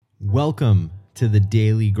Welcome to the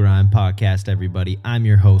Daily Grind Podcast, everybody. I'm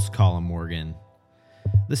your host, Colin Morgan.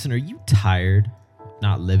 Listen, are you tired of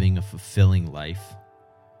not living a fulfilling life?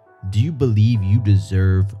 Do you believe you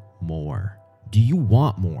deserve more? Do you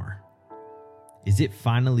want more? Is it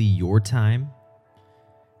finally your time?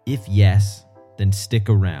 If yes, then stick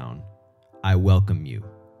around. I welcome you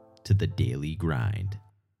to the Daily Grind.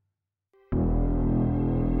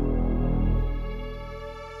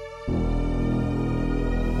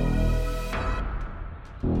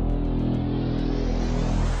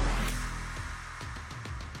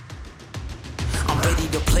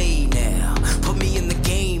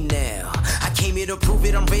 To prove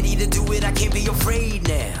it, I'm ready to do it, I can't be afraid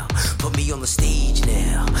now. Put me on the stage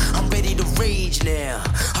now, I'm ready to rage now.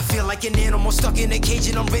 I feel like an animal stuck in a cage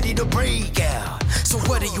and I'm ready to break out. So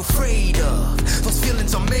what are you afraid of? Those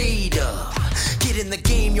feelings are made up. Get in the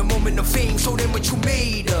game, your moment of fame, show them what you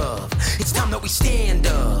made of. It's time that we stand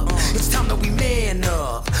up, it's time that we man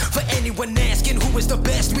up. For anyone asking who is the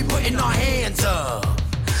best, we putting our hands up.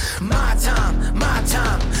 My time,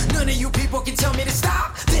 none of you people can tell me to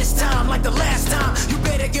stop. This time, like the last time, you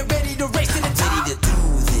better get ready to race to the top. Ready to do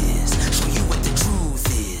this, show you what the truth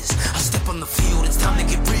is. I step on the field, it's time to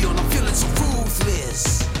get real, I'm feeling so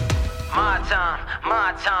ruthless. My time,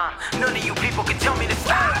 none of you people can tell me to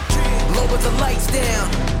stop. Lower the lights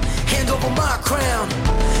down, hand over my crown,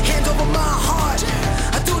 hand over my heart.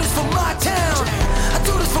 I do this for my town, I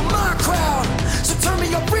do this for my crowd. So turn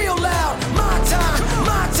me up real loud. My time,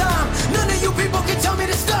 none of you people can tell me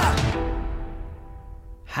to stop.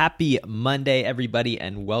 Happy Monday, everybody,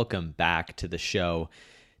 and welcome back to the show.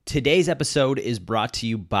 Today's episode is brought to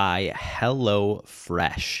you by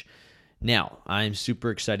HelloFresh. Now, I'm super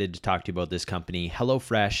excited to talk to you about this company.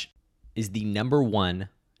 HelloFresh is the #1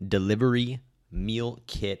 delivery meal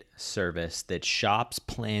kit service that shops,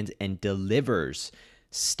 plans, and delivers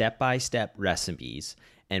step-by-step recipes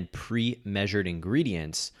and pre-measured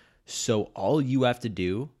ingredients, so all you have to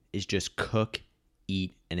do is just cook,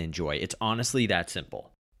 eat, and enjoy. It's honestly that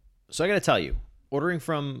simple. So I gotta tell you, ordering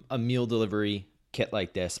from a meal delivery kit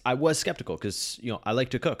like this, I was skeptical because, I like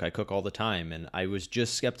to cook. I cook all the time, and I was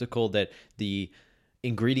just skeptical that the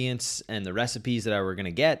ingredients and the recipes that I were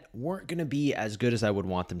gonna get weren't gonna be as good as I would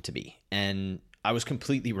want them to be, and I was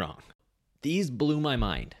completely wrong. These blew my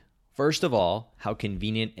mind. First of all, how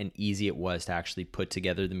convenient and easy it was to actually put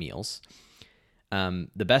together the meals.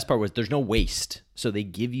 The best part was there's no waste. So they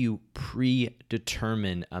give you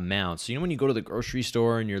predetermined amounts. So when you go to the grocery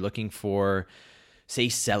store and you're looking for, say,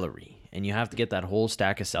 celery, and you have to get that whole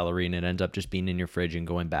stack of celery and it ends up just being in your fridge and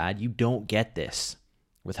going bad, you don't get this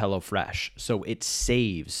with HelloFresh. So it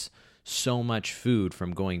saves so much food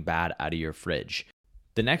from going bad out of your fridge.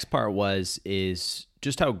 The next part is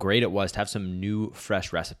just how great it was to have some new,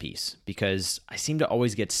 fresh recipes, because I seem to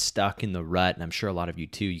always get stuck in the rut, and I'm sure a lot of you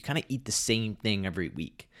too. You kind of eat the same thing every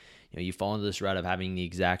week. You fall into this rut of having the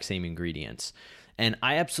exact same ingredients. And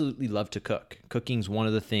I absolutely love to cook. Cooking's one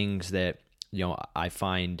of the things that I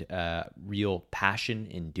find real passion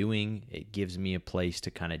in doing. It gives me a place to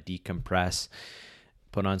kind of decompress,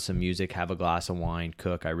 put on some music, have a glass of wine,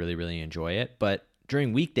 cook. I really, really enjoy it. But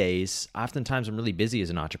during weekdays, oftentimes I'm really busy as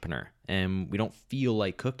an entrepreneur and we don't feel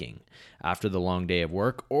like cooking after the long day of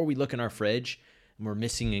work, or we look in our fridge and we're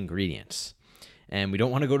missing ingredients and we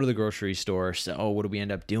don't want to go to the grocery store. So what do we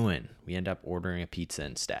end up doing? We end up ordering a pizza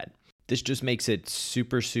instead. This just makes it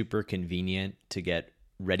super, super convenient to get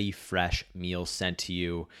ready, fresh meals sent to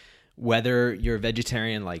you. Whether you're a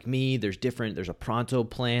vegetarian like me, there's a pronto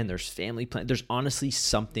plan, there's family plan. There's honestly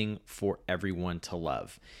something for everyone to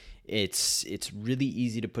love. It's really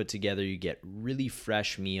easy to put together. You get really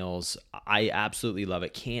fresh meals. I absolutely love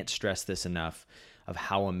it. Can't stress this enough of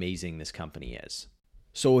how amazing this company is.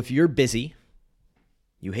 So if you're busy,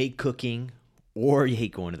 you hate cooking, or you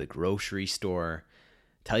hate going to the grocery store,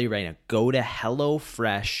 I'll tell you right now, go to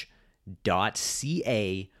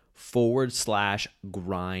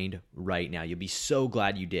hellofresh.ca/grind right now. You'll be so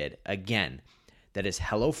glad you did. Again, that is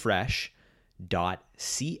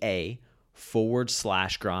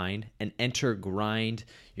hellofresh.ca/grind and enter grind.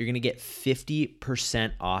 You're going to get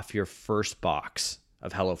 50% off your first box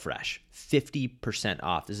of HelloFresh. 50%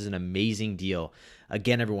 off. This is an amazing deal.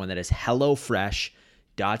 Again, everyone, that is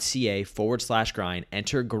hellofresh.ca/grind.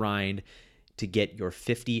 Enter grind to get your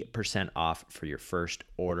 50% off for your first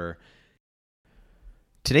order.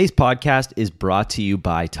 Today's podcast is brought to you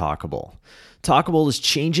by Talkable. Talkable is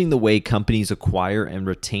changing the way companies acquire and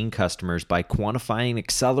retain customers by quantifying and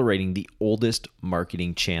accelerating the oldest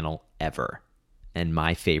marketing channel ever, and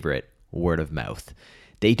my favorite, word of mouth.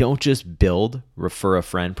 They don't just build refer a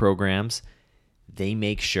friend programs, they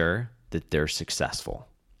make sure that they're successful.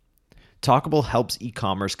 Talkable helps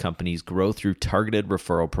e-commerce companies grow through targeted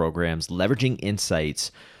referral programs, leveraging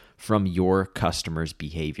insights from your customers'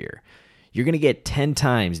 behavior. You're going to get 10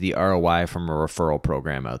 times the ROI from a referral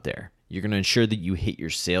program out there. You're going to ensure that you hit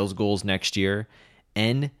your sales goals next year,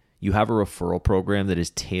 and you have a referral program that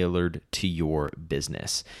is tailored to your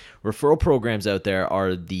business. Referral programs out there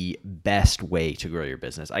are the best way to grow your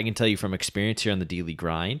business. I can tell you from experience here on the Daily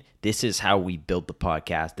Grind, this is how we built the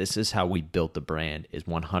podcast. This is how we built the brand, is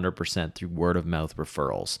 100% through word of mouth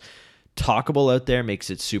referrals. Talkable out there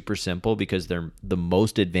makes it super simple because they're the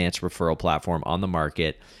most advanced referral platform on the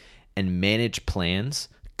market, and managed plans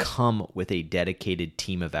come with a dedicated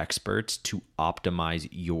team of experts to optimize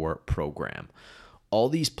your program. All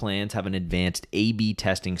these plans have an advanced A/B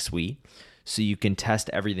testing suite, so you can test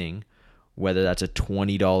everything, whether that's a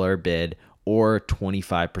 $20 bid or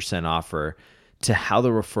 25% offer, to how the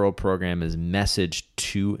referral program is messaged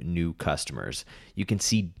to new customers. You can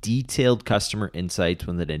see detailed customer insights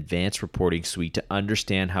with an advanced reporting suite to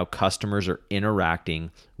understand how customers are interacting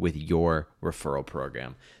with your referral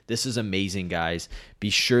program. This is amazing, guys. Be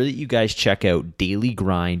sure that you guys check out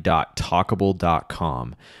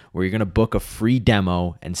dailygrind.talkable.com, where you're going to book a free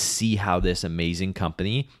demo and see how this amazing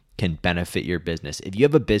company can benefit your business. If you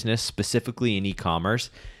have a business specifically in e-commerce,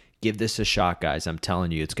 give this a shot, guys. I'm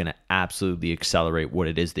telling you, it's going to absolutely accelerate what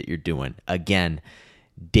it is that you're doing. Again,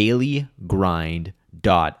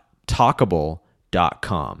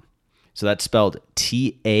 dailygrind.talkable.com. So that's spelled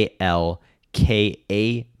TALKABLE.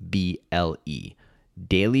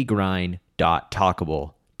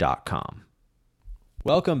 dailygrind.talkable.com.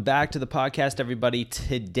 Welcome back to the podcast, everybody.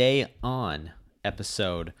 Today on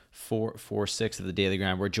episode 446 of the Daily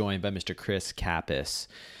Grind, we're joined by Mr. Chris Kappes.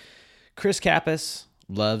 Chris Kappes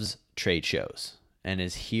loves trade shows and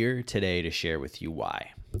is here today to share with you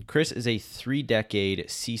why. Chris is a 3-decade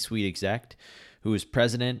C-suite exec who is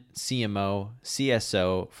president, CMO,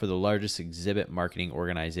 CSO for the largest exhibit marketing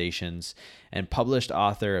organizations, and published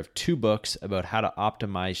author of 2 books about how to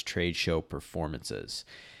optimize trade show performances.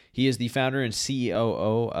 He is the founder and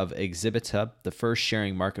COO of Exhibitshub, the first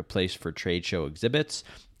sharing marketplace for trade show exhibits,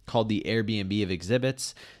 called the Airbnb of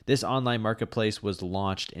exhibits. This online marketplace was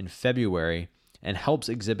launched in February and helps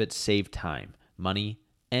exhibits save time, money,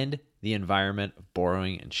 and the environment of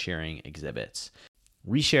borrowing and sharing exhibits.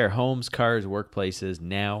 We share homes, cars, workplaces.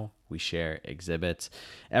 Now we share exhibits.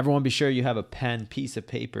 Everyone, be sure you have a pen, piece of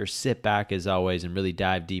paper, sit back as always, and really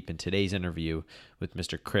dive deep in today's interview with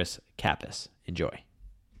Mr. Chris Kappes. Enjoy.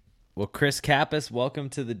 Well, Chris Kappes, welcome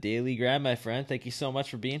to the Daily Grind, my friend. Thank you so much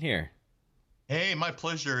for being here. Hey, my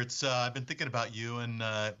pleasure. It's I've been thinking about you and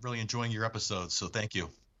really enjoying your episodes, so thank you.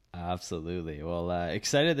 Absolutely. Well,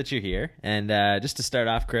 excited that you're here. And just to start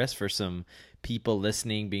off, Chris, for some people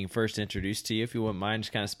listening, being first introduced to you, if you wouldn't mind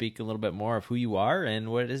just kind of speak a little bit more of who you are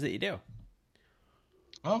and what it is that you do.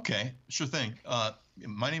 Okay, sure thing.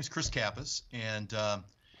 My name is Chris Kappes, and I'm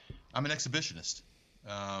an exhibitionist.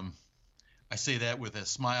 I say that with a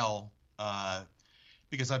smile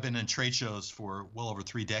because I've been in trade shows for well over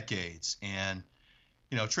 3 decades. And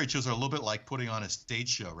you know, trade shows are a little bit like putting on a stage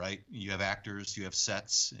show, right? You have actors, you have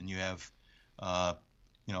sets, and you have, a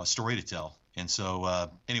story to tell. And so,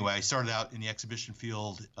 anyway, I started out in the exhibition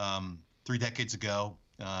field 3 decades ago.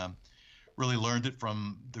 Really learned it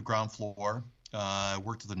from the ground floor. I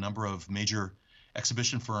worked with a number of major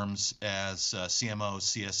exhibition firms as CMO,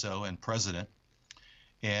 CSO, and president.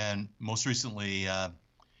 And most recently,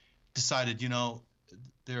 decided,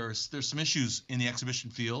 there's some issues in the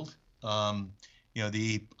exhibition field.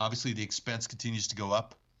 Obviously the expense continues to go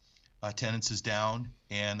up, attendance is down,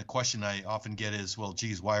 and the question I often get is, well,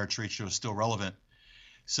 geez, why are trade shows still relevant?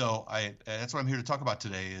 So that's what I'm here to talk about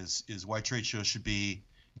today is why trade shows should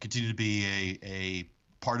continue to be a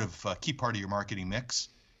key part of your marketing mix,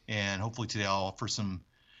 and hopefully today I'll offer some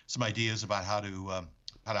ideas about how to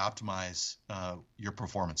optimize your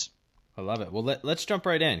performance. I love it. Well, let's jump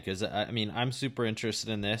right in because I'm super interested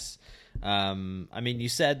in this. You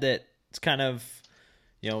said that it's kind of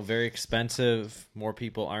very expensive. More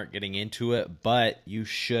people aren't getting into it, but you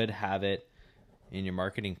should have it in your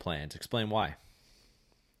marketing plans. Explain why.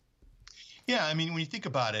 Yeah, when you think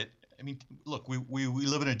about it, look, we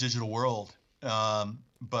live in a digital world,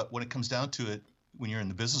 but when it comes down to it, when you're in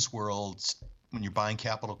the business world, when you're buying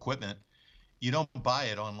capital equipment, you don't buy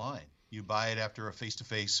it online. You buy it after a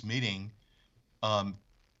face-to-face meeting.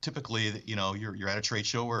 Typically, you're at a trade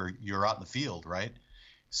show or you're out in the field, right?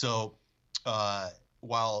 So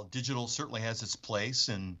while digital certainly has its place,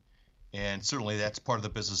 and certainly that's part of the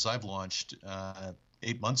business I've launched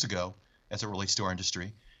 8 months ago as it relates to our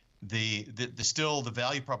industry, the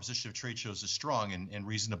value proposition of trade shows is strong, and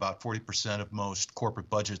reason about 40% of most corporate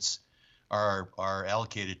budgets are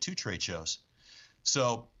allocated to trade shows.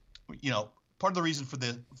 So, part of the reason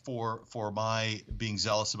for my being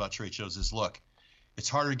zealous about trade shows is, look, it's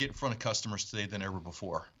harder to get in front of customers today than ever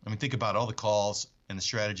before. I mean, think about all the calls and the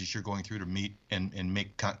strategies you're going through to meet and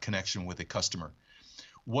make connection with a customer.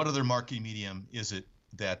 What other marketing medium is it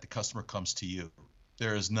that the customer comes to you?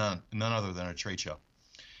 There is none other than a trade show.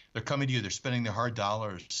 They're coming to you. They're spending their hard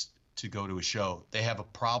dollars to go to a show. They have a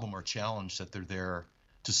problem or challenge that they're there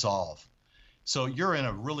to solve. So you're in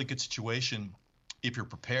a really good situation if you're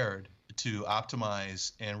prepared to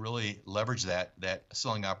optimize and really leverage that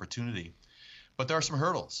selling opportunity. But there are some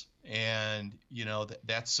hurdles, and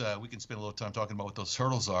that's we can spend a little time talking about what those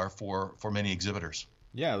hurdles are for many exhibitors.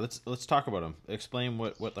 Yeah, let's talk about them. Explain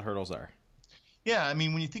what the hurdles are. Yeah, I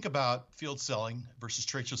mean, when you think about field selling versus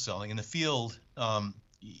trade show selling, in the field,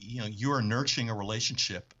 you are nurturing a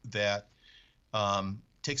relationship that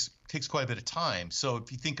takes quite a bit of time. So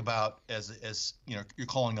if you think about as you're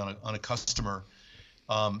calling on a customer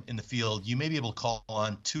in the field, you may be able to call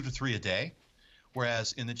on 2 to 3 a day.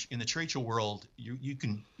 Whereas in the trade show world, you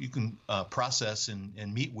can process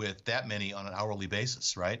and meet with that many on an hourly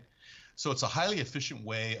basis, right? So it's a highly efficient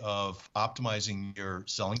way of optimizing your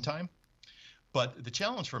selling time. But the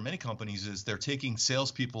challenge for many companies is they're taking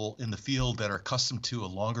salespeople in the field that are accustomed to a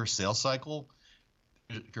longer sales cycle,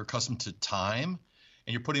 you're accustomed to time,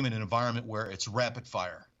 and you're putting them in an environment where it's rapid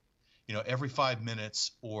fire. Every 5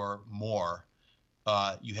 minutes or more,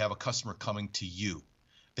 you have a customer coming to you.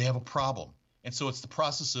 They have a problem. And so it's the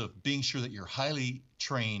process of being sure that you're highly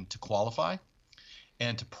trained to qualify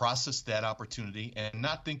and to process that opportunity and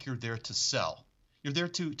not think you're there to sell. You're there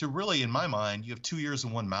to really, in my mind, you have 2 ears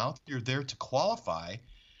and one mouth. You're there to qualify.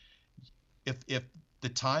 If the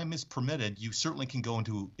time is permitted, you certainly can go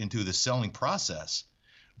into the selling process,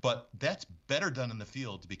 but that's better done in the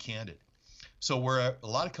field, to be candid. So where a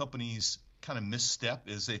lot of companies kind of misstep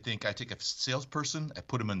is they think, I take a salesperson, I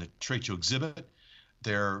put them in the trade show exhibit.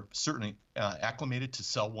 They're certainly acclimated to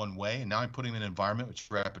sell one way, and now I'm putting them in an environment which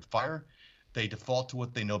is rapid fire. They default to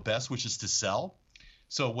what they know best, which is to sell.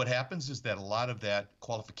 So what happens is that a lot of that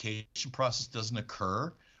qualification process doesn't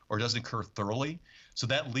occur or doesn't occur thoroughly. So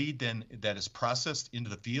that lead then that is processed into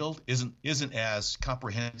the field isn't as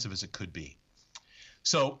comprehensive as it could be.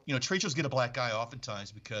 So trade shows get a black eye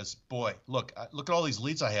oftentimes because, boy, look at all these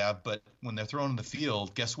leads I have, but when they're thrown in the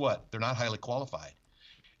field, guess what? They're not highly qualified.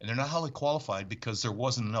 And they're not highly qualified because there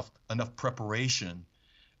wasn't enough preparation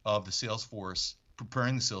of the sales force,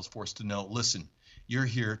 preparing the sales force to know, listen, you're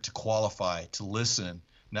here to qualify, to listen,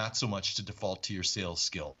 not so much to default to your sales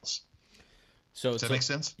skills. So does that make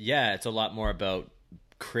sense? Yeah, it's a lot more about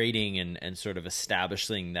creating and sort of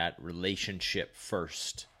establishing that relationship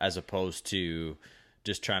first, as opposed to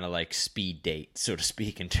just trying to speed date, so to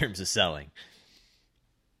speak, in terms of selling.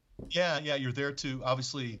 Yeah, you're there to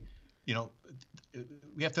obviously,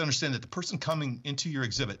 we have to understand that the person coming into your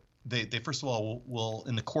exhibit, they first of all will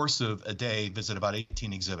in the course of a day visit about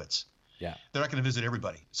 18 exhibits. Yeah. They're not going to visit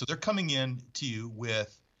everybody. So they're coming in to you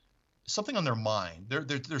with something on their mind.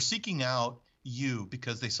 They're seeking out you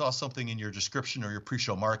because they saw something in your description or your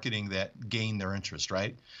pre-show marketing that gained their interest,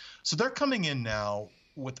 right? So they're coming in now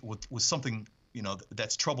with something,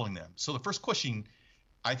 that's troubling them. So the first question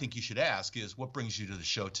I think you should ask is, what brings you to the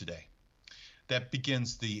show today? That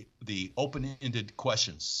begins the open-ended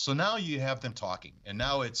questions. So now you have them talking, and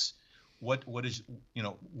now it's what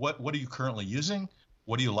are you currently using?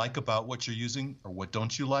 What do you like about what you're using, or what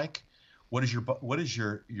don't you like? What is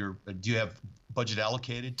your do you have budget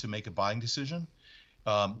allocated to make a buying decision?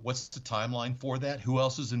 What's the timeline for that? Who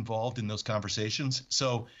else is involved in those conversations?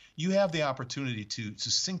 So you have the opportunity to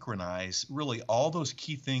synchronize really all those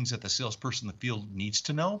key things that the salesperson in the field needs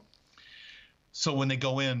to know. So when they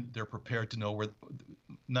go in, they're prepared to know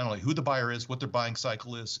not only who the buyer is, what their buying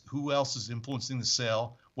cycle is, who else is influencing the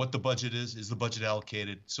sale, what the budget is the budget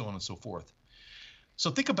allocated, so on and so forth. So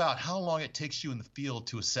think about how long it takes you in the field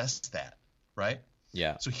to assess that, right?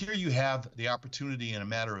 Yeah. So here you have the opportunity in a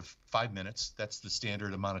matter of 5 minutes. That's the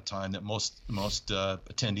standard amount of time that most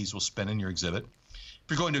attendees will spend in your exhibit. If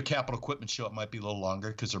you're going to a capital equipment show, it might be a little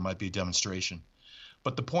longer because there might be a demonstration.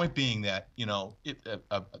 But the point being that,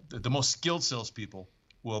 the most skilled salespeople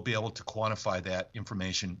will be able to quantify that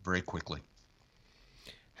information very quickly.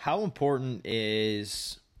 How important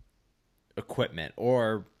is equipment,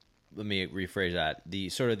 or let me rephrase that, the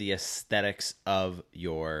sort of the aesthetics of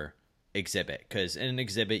your exhibit? Because in an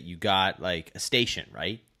exhibit, you got a station,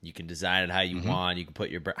 right? You can design it how you want. You can put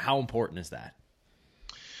your, how important is that?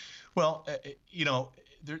 Well,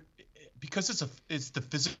 because it's the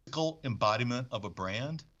physical embodiment of a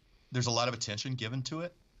brand, there's a lot of attention given to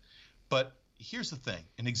it. But here's the thing: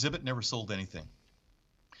 an exhibit never sold anything.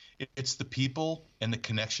 It's the people and the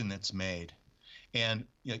connection that's made. And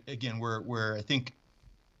again, where I think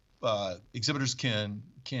exhibitors can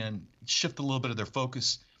shift a little bit of their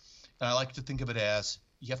focus. And I like to think of it as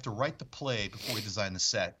you have to write the play before you design the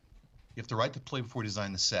set. You have to write the play before you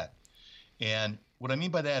design the set. And what I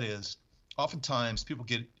mean by that is, oftentimes people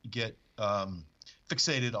get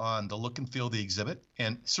fixated on the look and feel of the exhibit,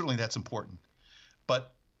 and certainly that's important.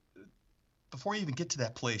 But before you even get to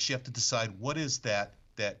that place, you have to decide what is that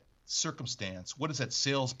circumstance, what is that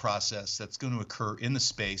sales process that's going to occur in the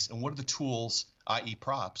space, and what are the tools, i.e.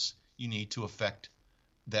 props, you need to affect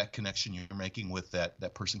that connection you're making with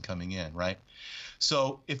that person coming in, right?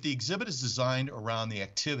 So if the exhibit is designed around the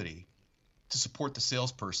activity to support the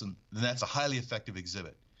salesperson, then that's a highly effective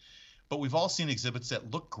exhibit. But we've all seen exhibits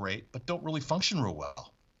that look great but don't really function real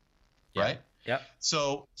well, right? Yeah.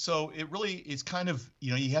 So it really is kind of,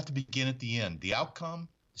 you have to begin at the end, the outcome,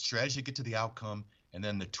 the strategy to get to the outcome, and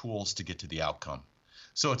then the tools to get to the outcome.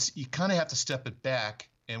 So you kind of have to step it back.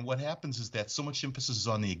 And what happens is that so much emphasis is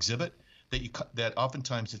on the exhibit that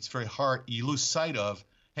oftentimes it's very hard. You lose sight of,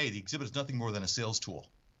 hey, the exhibit is nothing more than a sales tool,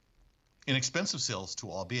 an expensive sales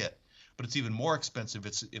tool, albeit, but it's even more expensive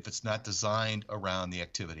if it's not designed around the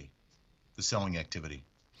activity, the selling activity.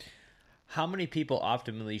 How many people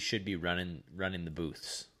optimally should be running the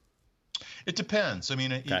booths? It depends. I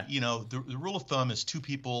mean, okay. The rule of thumb is two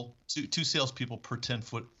salespeople per 10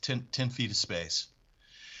 feet of space.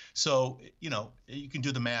 So, you can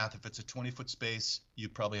do the math. If it's a 20-foot space, you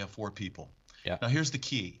probably have 4 people. Yeah. Now, here's the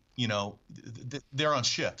key. They're on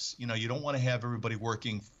shifts. You don't want to have everybody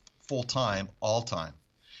working full time all time.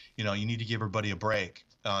 You need to give everybody a break.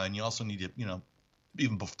 And you also need to,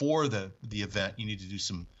 even before the event, you need to do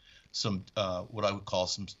some what I would call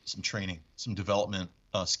some training, some development,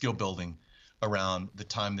 skill building around the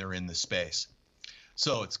time they're in the space.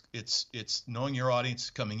 So it's knowing your audience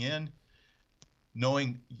coming in,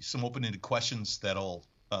 knowing some open-ended questions that'll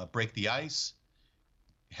break the ice,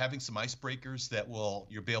 having some icebreakers that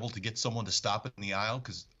you'll be able to get someone to stop in the aisle,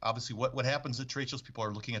 because obviously what happens at trade shows, people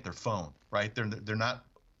are looking at their phone, right? They're not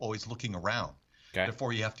always looking around. Okay.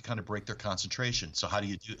 Therefore, you have to kind of break their concentration. So how do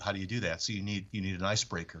you do that? So you need an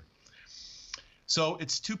icebreaker. So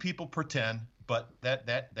it's 2 people per 10, but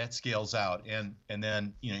that scales out. And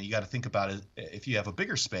then, you got to think about it. If you have a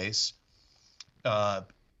bigger space,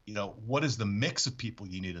 what is the mix of people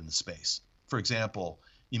you need in the space? For example,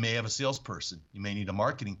 you may have a salesperson. You may need a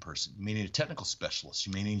marketing person. You may need a technical specialist.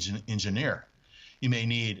 You may need an engineer. You may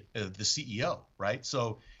need the CEO, right?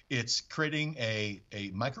 So it's creating a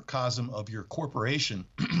microcosm of your corporation,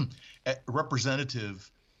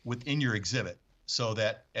 representative within your exhibit, so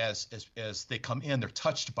that as they come in, they're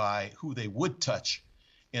touched by who they would touch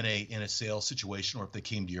in a sales situation, or if they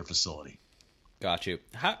came to your facility. Got you.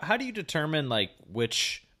 How do you determine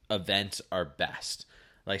which events are best?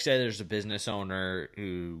 Like, say there's a business owner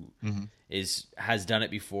who has done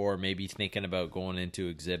it before, maybe thinking about going into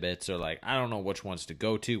exhibits, or I don't know which ones to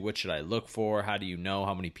go to. What should I look for? How do you know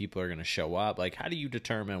how many people are going to show up? How do you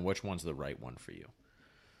determine which one's the right one for you?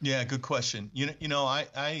 Yeah, good question.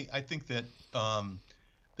 I think that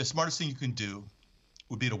the smartest thing you can do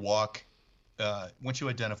would be to walk, once you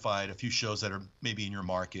identified a few shows that are maybe in your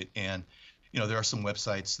market, and there are some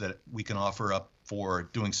websites that we can offer up for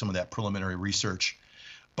doing some of that preliminary research.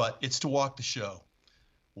 But it's to walk the show,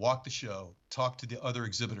 talk to the other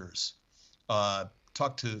exhibitors,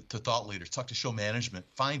 talk to thought leaders, talk to show management,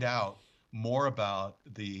 find out more about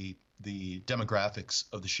the demographics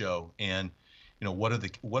of the show, and what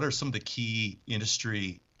are some of the key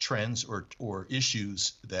industry trends or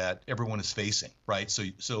issues that everyone is facing, right?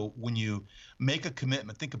 So when you make a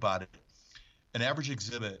commitment, think about it. An average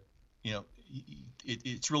exhibit,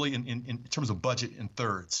 it's really in terms of budget in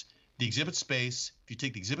thirds. The exhibit space, if you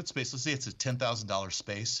take the exhibit space, let's say it's a $10,000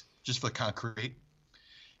 space just for the concrete,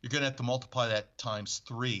 you're going to have to multiply that times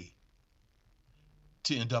 3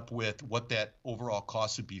 to end up with what that overall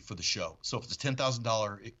cost would be for the show. So if it's a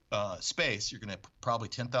 $10,000 space, you're going to put probably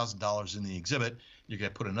 $10,000 in the exhibit. You're going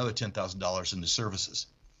to put another $10,000 in the services.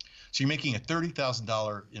 So you're making a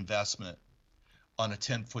 $30,000 investment on a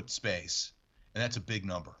 10-foot space, and that's a big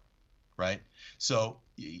number, right? So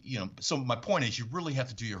so my point is, you really have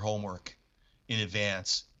to do your homework in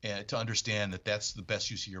advance to understand that that's the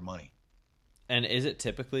best use of your money. And is it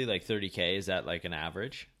typically $30K? Is that an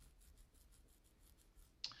average?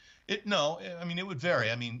 No, I mean, it would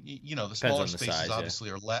vary. I mean, the smaller spaces size,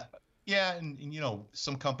 obviously are less. Yeah, and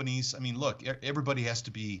some companies. I mean, look, everybody has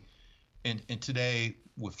to be. And today,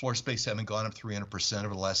 with floor space having gone up 300%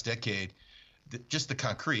 over the last decade, just the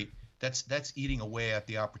concrete, that's eating away at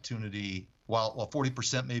the opportunity while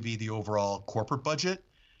 40% may be the overall corporate budget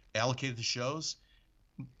allocated to shows,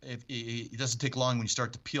 it doesn't take long when you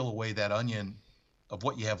start to peel away that onion of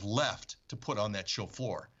what you have left to put on that show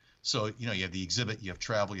floor. So, you have the exhibit, you have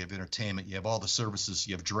travel, you have entertainment, you have all the services,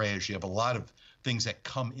 you have drayage, you have a lot of things that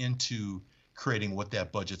come into creating what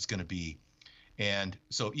that budget's going to be. And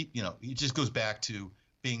so, it just goes back to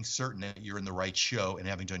being certain that you're in the right show and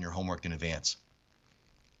having done your homework in advance.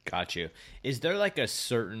 Got you. Is there like a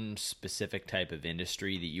certain specific type of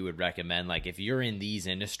industry that you would recommend? Like if you're in these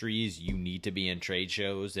industries, you need to be in trade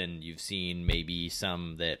shows, and you've seen maybe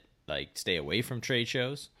some that like stay away from trade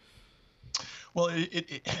shows? Well,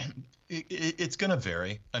 it's going to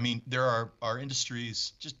vary. I mean, there are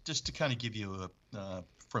industries, just to kind of give you a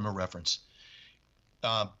frame of reference.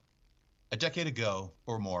 A decade ago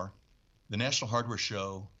or more, the National Hardware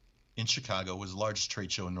Show in Chicago was the largest trade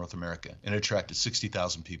show in North America, and it attracted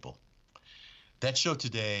 60,000 people. That show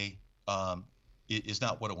today is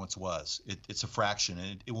not what it once was. It's a fraction,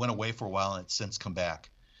 and it went away for a while, and it's since come back.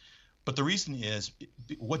 But the reason is,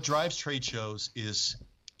 what drives trade shows is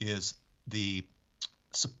the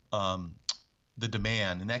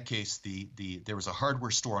demand. In that case, there was a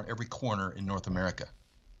hardware store on every corner in North America,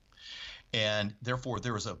 and therefore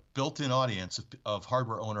there was a built-in audience of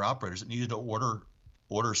hardware owner-operators that needed to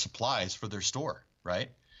order supplies for their store, right?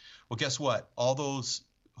 Well, guess what? All those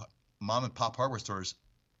mom and pop hardware stores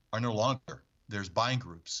are no longer. There's buying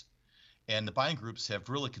groups, and the buying groups have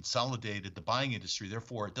really consolidated the buying industry.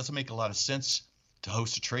 Therefore, it doesn't make a lot of sense to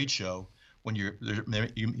host a trade show when you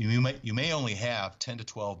may only have 10 to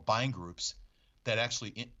 12 buying groups that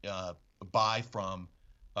actually buy from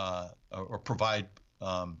or provide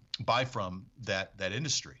buy from that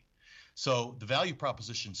industry. So the value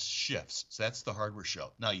proposition shifts. So that's the hardware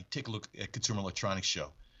show. Now you take a look at Consumer Electronics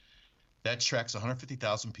Show. That attracts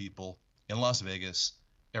 150,000 people in Las Vegas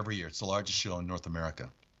every year. It's the largest show in North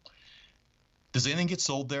America. Does anything get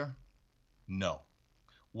sold there? No.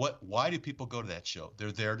 Why do people go to that show?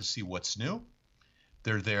 They're there to see what's new.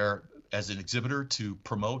 They're there as an exhibitor to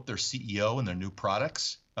promote their CEO and their new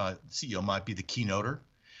products. CEO might be the keynoter.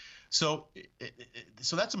 So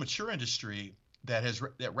that's a mature industry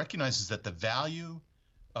that recognizes that the value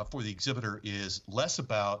for the exhibitor is less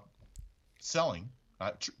about selling,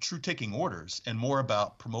 true taking orders, and more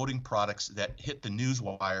about promoting products that hit the news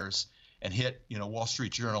wires and hit Wall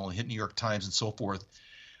Street Journal and hit New York Times and so forth,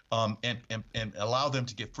 and allow them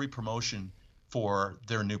to get free promotion for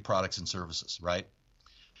their new products and services, right?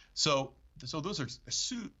 So those are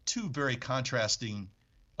two very contrasting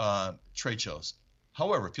trade shows.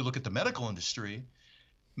 However, if you look at the medical industry,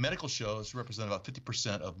 medical shows represent about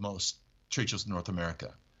 50% of most trade shows in North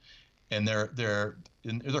America, and they're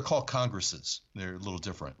called congresses. They're a little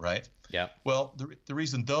different, right? Yeah. Well, the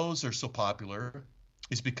reason those are so popular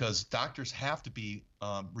is because doctors have to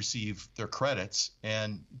receive their credits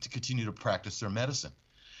and to continue to practice their medicine.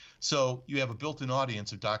 So you have a built-in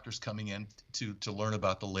audience of doctors coming in to learn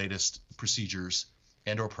about the latest procedures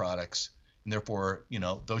and/or products, and therefore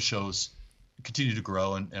those shows continue to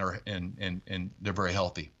grow and they're very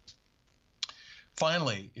healthy.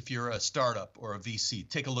 Finally, if you're a startup or a VC,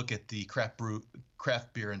 take a look at the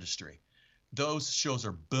craft beer industry. Those shows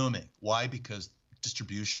are booming. Why? Because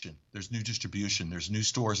distribution. There's new distribution. There's new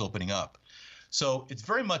stores opening up. So it's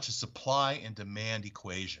very much a supply and demand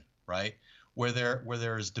equation, right? Where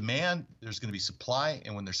there is demand, there's going to be supply,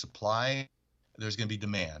 and when there's supply, there's going to be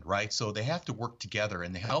demand, right? So they have to work together,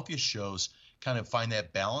 and the healthiest shows kind of find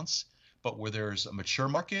that balance. But where there's a mature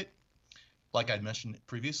market, like I mentioned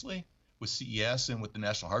previously with CES and with the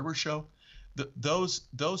National Hardware Show, those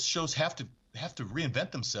shows have to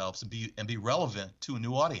reinvent themselves and be relevant to a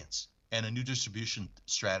new audience and a new distribution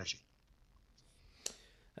strategy.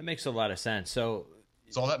 That makes a lot of sense. So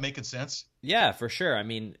is all that making sense? Yeah, for sure. I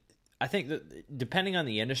mean, I think that depending on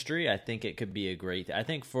the industry, I think it could be a great. I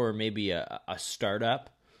think for maybe a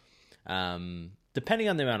startup. Depending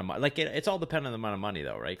on the amount of money, like it's all dependent on the amount of money,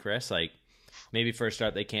 though, right, Chris? Like maybe for a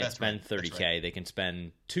start, they can't spend $30K, right. They can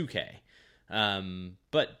spend $2K.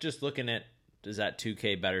 But just looking at, is that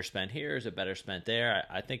 $2K better spent here? Is it better spent there?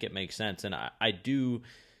 I think it makes sense, and I do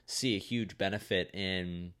see a huge benefit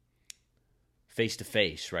in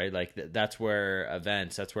face-to-face, right? Like that's where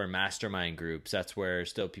events, that's where mastermind groups, that's where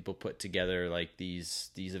still people put together like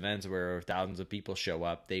these events where thousands of people show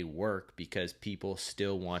up. They work because people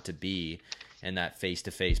still want to be in that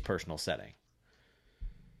face-to-face personal setting.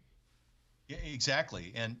 Yeah,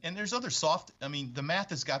 exactly. And there's other the math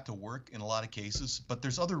has got to work in a lot of cases, but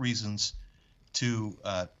there's other reasons to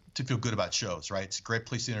feel good about shows, right? It's a great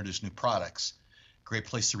place to introduce new products, great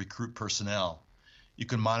place to recruit personnel. You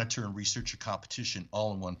can monitor and research your competition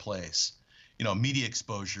all in one place. Media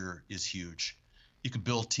exposure is huge. You can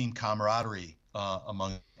build team camaraderie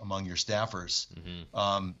among your staffers.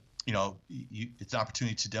 It's an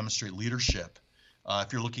opportunity to demonstrate leadership.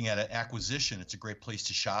 If you're looking at an acquisition, it's a great place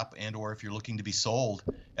to shop, or if you're looking to be sold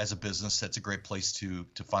as a business, that's a great place to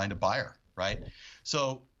find a buyer, right?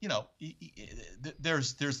 So,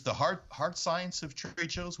 there's the hard science of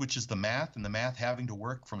trade shows, which is the math, and the math having to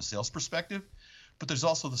work from a sales perspective, but there's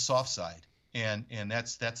also the soft side, and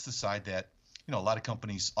that's the side that a lot of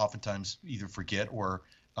companies oftentimes either forget or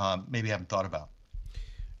maybe haven't thought about.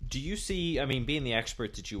 Do you see, being the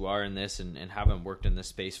expert that you are in this and having worked in this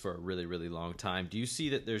space for a really, really long time, do you see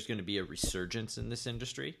that there's going to be a resurgence in this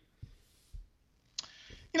industry?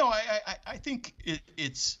 I think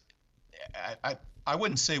it's I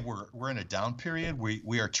wouldn't say we're in a down period.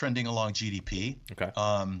 We are trending along GDP. Okay.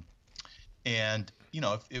 And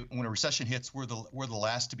when a recession hits, we're the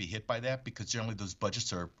last to be hit by that, because generally those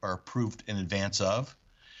budgets are approved in advance of.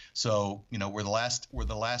 So we're the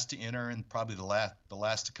last to enter, and probably the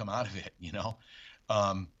last to come out of it.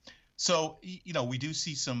 So we do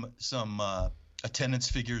see some attendance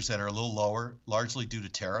figures that are a little lower, largely due to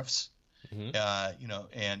tariffs.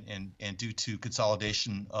 And due to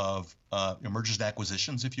consolidation of mergers and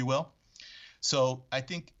acquisitions, if you will. So I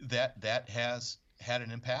think that has had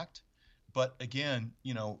an impact. But again,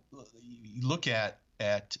 you look at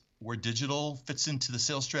where digital fits into the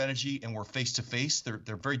sales strategy and where face-to-face,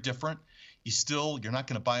 they're very different. You're not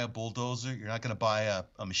going to buy a bulldozer. You're not going to buy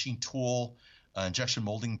a machine tool, injection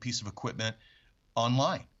molding piece of equipment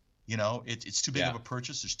online. It's too big of a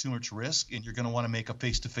purchase. There's too much risk, and you're going to want to make a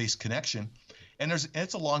face-to-face connection. And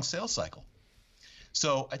it's a long sales cycle.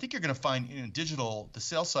 So I think you're going to find in digital, the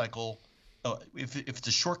sales cycle, if it's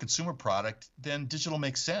a short consumer product, then digital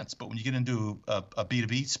makes sense. But when you get into a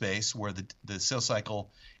B2B space where the sales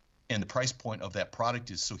cycle and the price point of that product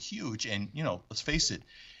is so huge, and let's face it,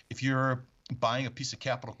 if you're buying a piece of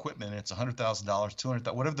capital equipment and it's $100,000,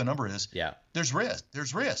 $200,000, whatever the number is, there's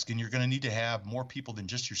risk, and you're going to need to have more people than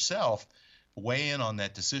just yourself weigh in on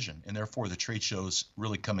that decision, and therefore the trade shows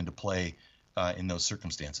really come into play in those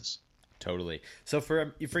circumstances. Totally. So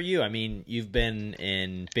for you, you've been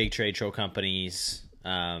in big trade show companies.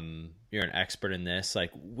 You're an expert in this.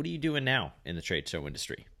 Like, what are you doing now in the trade show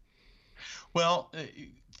industry? Well,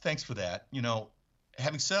 thanks for that.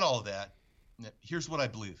 Having said all of that, here's what I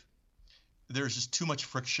believe. There's just too much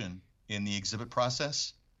friction in the exhibit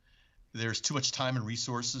process. There's too much time and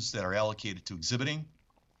resources that are allocated to exhibiting.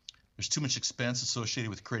 There's too much expense associated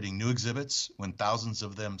with creating new exhibits when thousands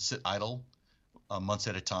of them sit idle months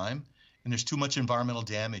at a time. And there's too much environmental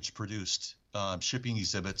damage produced shipping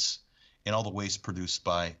exhibits and all the waste produced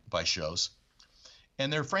by shows.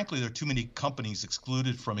 And there are too many companies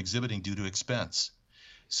excluded from exhibiting due to expense.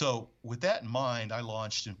 So with that in mind, I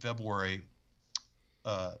launched in February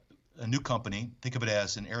a new company. Think of it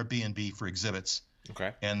as an Airbnb for exhibits.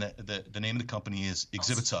 Okay. And the name of the company is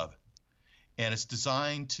Exhibitshub. And it's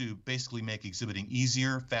designed to basically make exhibiting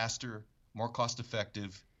easier, faster, more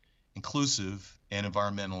cost-effective, inclusive, and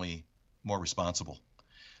environmentally more responsible.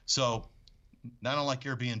 So not unlike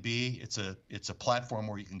Airbnb, it's a platform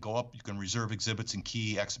where you can go up, you can reserve exhibits in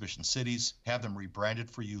key exhibition cities, have them rebranded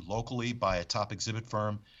for you locally by a top exhibit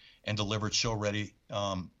firm, and delivered show ready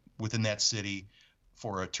within that city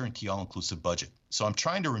for a turnkey all-inclusive budget. So I'm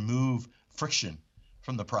trying to remove friction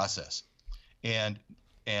from the process, and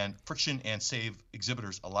friction, and save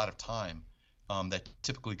exhibitors a lot of time that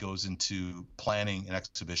typically goes into planning an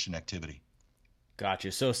exhibition activity.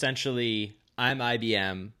 Gotcha. So essentially, I'm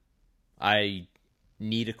IBM. I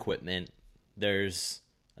need equipment. There's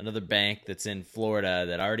another bank that's in Florida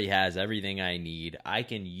that already has everything I need. I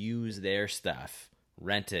can use their stuff,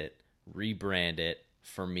 rent it, rebrand it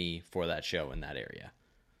for me for that show in that area.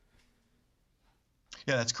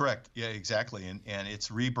 Yeah, that's correct. Yeah, exactly. And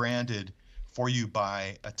it's rebranded for you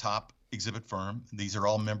by a top exhibit firm. These are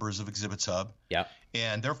all members of Exhibitshub. Yeah.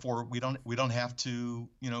 And therefore we don't have to,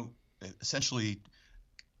 essentially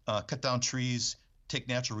cut down trees, take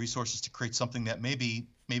natural resources to create something that may be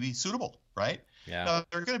suitable, right? Yeah.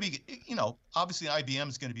 They're going to be, obviously IBM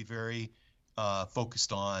is going to be very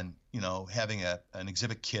focused on, having an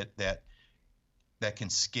exhibit kit that can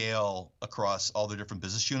scale across all the different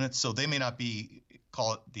business units. So they may not be,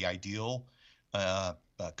 call it the ideal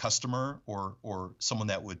customer or someone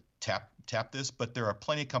that would tap this, but there are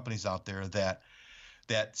plenty of companies out there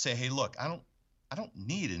that say, hey, look, I don't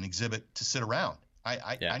need an exhibit to sit around.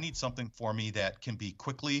 I need something for me that can be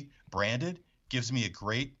quickly branded, gives me a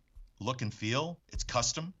great look and feel. It's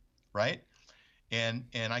custom, right? And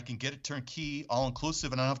I can get it turnkey, all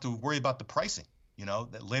inclusive, and I don't have to worry about the pricing.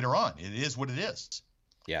 That later on, it is what it is.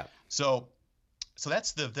 Yeah. So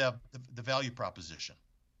that's the value proposition.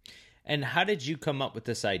 And how did you come up with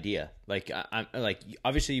this idea? Like, I'm like,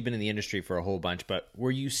 obviously you've been in the industry for a whole bunch, but were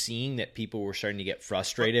you seeing that people were starting to get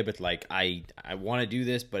frustrated with like, I want to do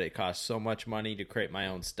this, but it costs so much money to create my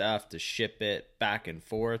own stuff, to ship it back and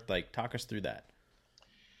forth? Like, talk us through that.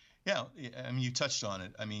 Yeah, I mean, you touched on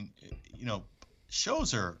it. I mean,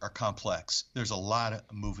 shows are complex. There's a lot of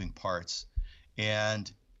moving parts.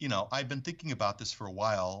 And, I've been thinking about this for a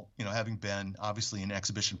while, having been obviously an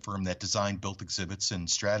exhibition firm that designed, built exhibits and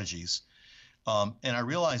strategies. And I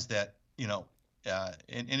realized that, I've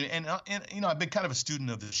been kind of a student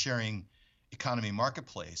of the sharing economy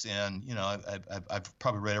marketplace. And, I've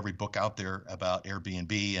probably read every book out there about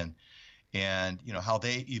Airbnb and how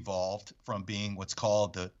they evolved from being what's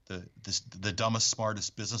called the dumbest,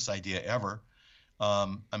 smartest business idea ever. I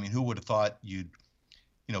mean, who would have thought you'd,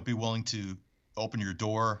 be willing to open your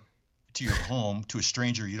door to your home to a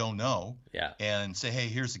stranger you don't know, and say, hey,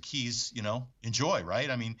 here's the keys, enjoy, right?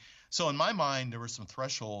 I mean, so in my mind, there were some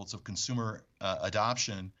thresholds of consumer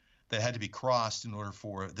adoption that had to be crossed in order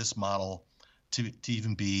for this model to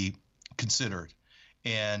even be considered.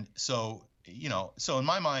 And so, so in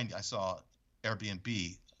my mind, I saw Airbnb,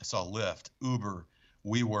 I saw Lyft, Uber,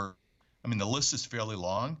 WeWork. I mean, the list is fairly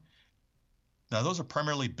long. Now, those are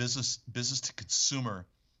primarily business to consumer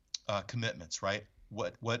commitments, right?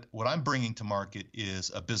 What I'm bringing to market is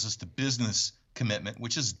a business to business commitment,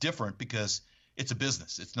 which is different because it's a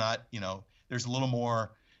business. It's not, there's a little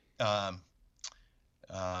more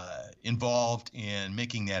involved in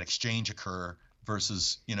making that exchange occur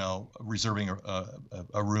versus, reserving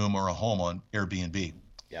a room or a home on Airbnb.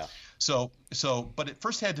 Yeah. So, but it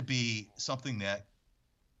first had to be something that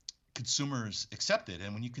consumers accepted.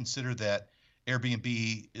 And when you consider that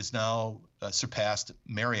Airbnb is now surpassed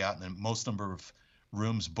Marriott in the most number of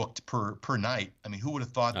rooms booked per night. I mean, who would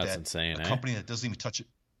have thought That's that insane, a company that doesn't even touch it?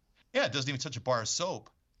 Yeah, it doesn't even touch a bar of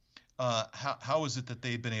soap. How is it that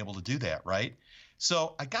they've been able to do that, right?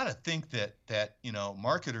 So I got to think that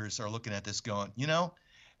marketers are looking at this going,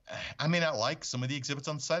 I may not like some of the exhibits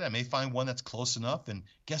on the site. I may find one that's close enough. And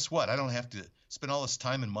guess what? I don't have to spend all this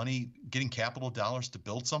time and money getting capital dollars to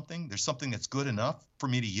build something. There's something that's good enough for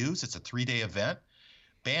me to use. It's a 3-day event.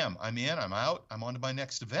 Bam, I'm in, I'm out, I'm on to my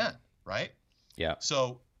next event, right? Yeah.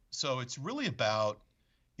 So it's really about,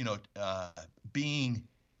 being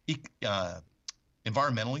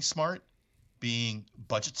environmentally smart, being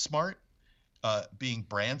budget smart, being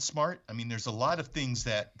brand smart. I mean, there's a lot of things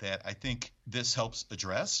that I think this helps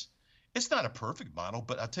address. It's not a perfect model,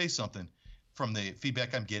 but I'll tell you something, from the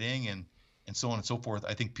feedback I'm getting and so on and so forth,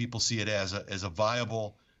 I think people see it as a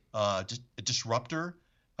viable disruptor,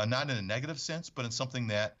 not in a negative sense, but in something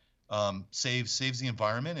that saves the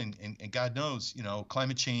environment. And God knows,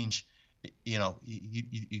 climate change, you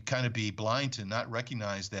kind of be blind to not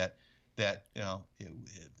recognize that the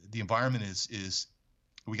environment is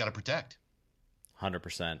we got to protect.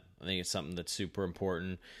 100%. I think it's something that's super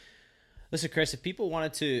important. Listen, Chris, if people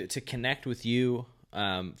wanted to connect with you,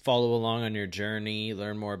 follow along on your journey,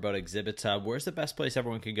 learn more about Exhibitshub, where's the best place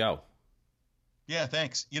everyone can go? Yeah,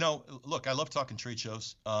 thanks. Look, I love talking trade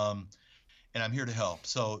shows, and I'm here to help.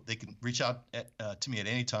 So they can reach out to me at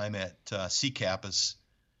any time at CKappes,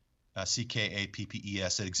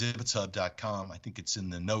 CKAPPES at exhibitshub.com. I think it's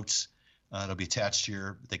in the notes. It'll be attached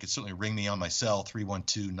here. They could certainly ring me on my cell,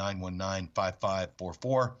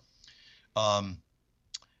 312-919-5544.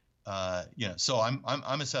 So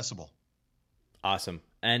I'm accessible. Awesome.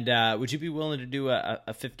 And would you be willing to do a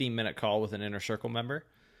 15-minute call with an Inner Circle member?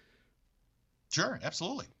 Sure,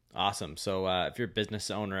 absolutely. Awesome. So if you're a business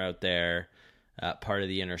owner out there, part of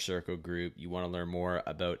the Inner Circle group, you want to learn more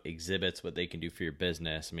about exhibits, what they can do for your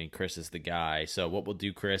business. I mean, Chris is the guy. So what we'll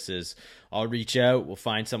do, Chris, is I'll reach out. We'll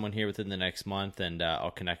find someone here within the next month, and I'll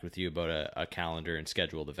connect with you about a calendar and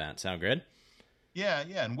scheduled event. Sound good? Yeah.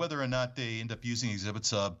 And whether or not they end up using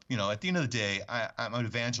Exhibitshub, at the end of the day, I'm an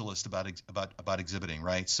evangelist about exhibiting,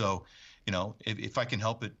 right? So, if I can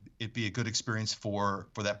help it be a good experience for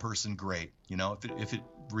that person, great. If it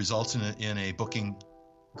results in a booking,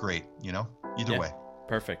 great. Either way.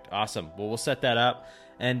 Perfect. Awesome. Well, we'll set that up.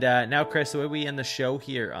 And now, Chris, the way we end the show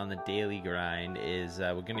here on the Daily Grind is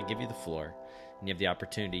we're going to give you the floor, and you have the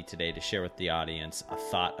opportunity today to share with the audience a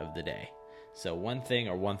thought of the day. So one thing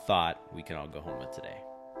or one thought we can all go home with today.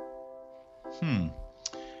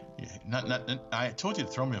 Yeah, I told you to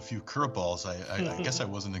throw me a few curveballs. I guess I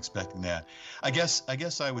wasn't expecting that. I guess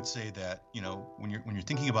I would say that when you're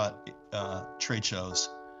thinking about trade shows,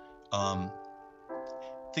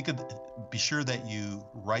 be sure that you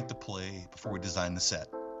write the play before we design the set.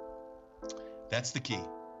 That's the key.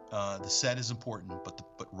 the set is important,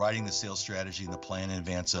 but writing the sales strategy and the plan in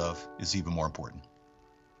advance of is even more important.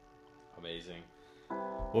 Amazing.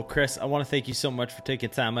 Well, Chris, I want to thank you so much for taking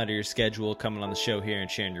time out of your schedule, coming on the show here and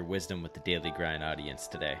sharing your wisdom with the Daily Grind audience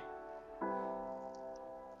today.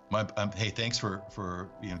 Hey, thanks for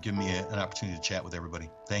giving me an opportunity to chat with everybody.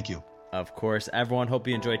 Thank you. Of course, everyone. Hope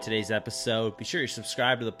you enjoyed today's episode. Be sure you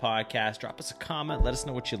subscribe to the podcast. Drop us a comment. Let us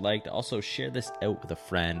know what you liked. Also, share this out with a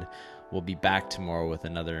friend. We'll be back tomorrow with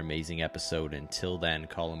another amazing episode. Until then,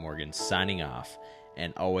 Colin Morgan signing off.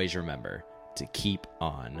 And always remember to keep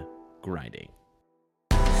on grinding.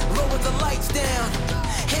 Lower the lights down,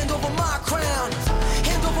 hand over my crown,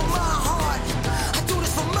 hand over my heart. I do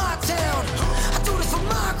this for my town, I do this for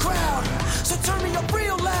my crowd. So turn me up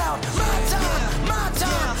real loud. My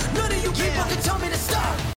time, none of you people can tell me to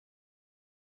stop.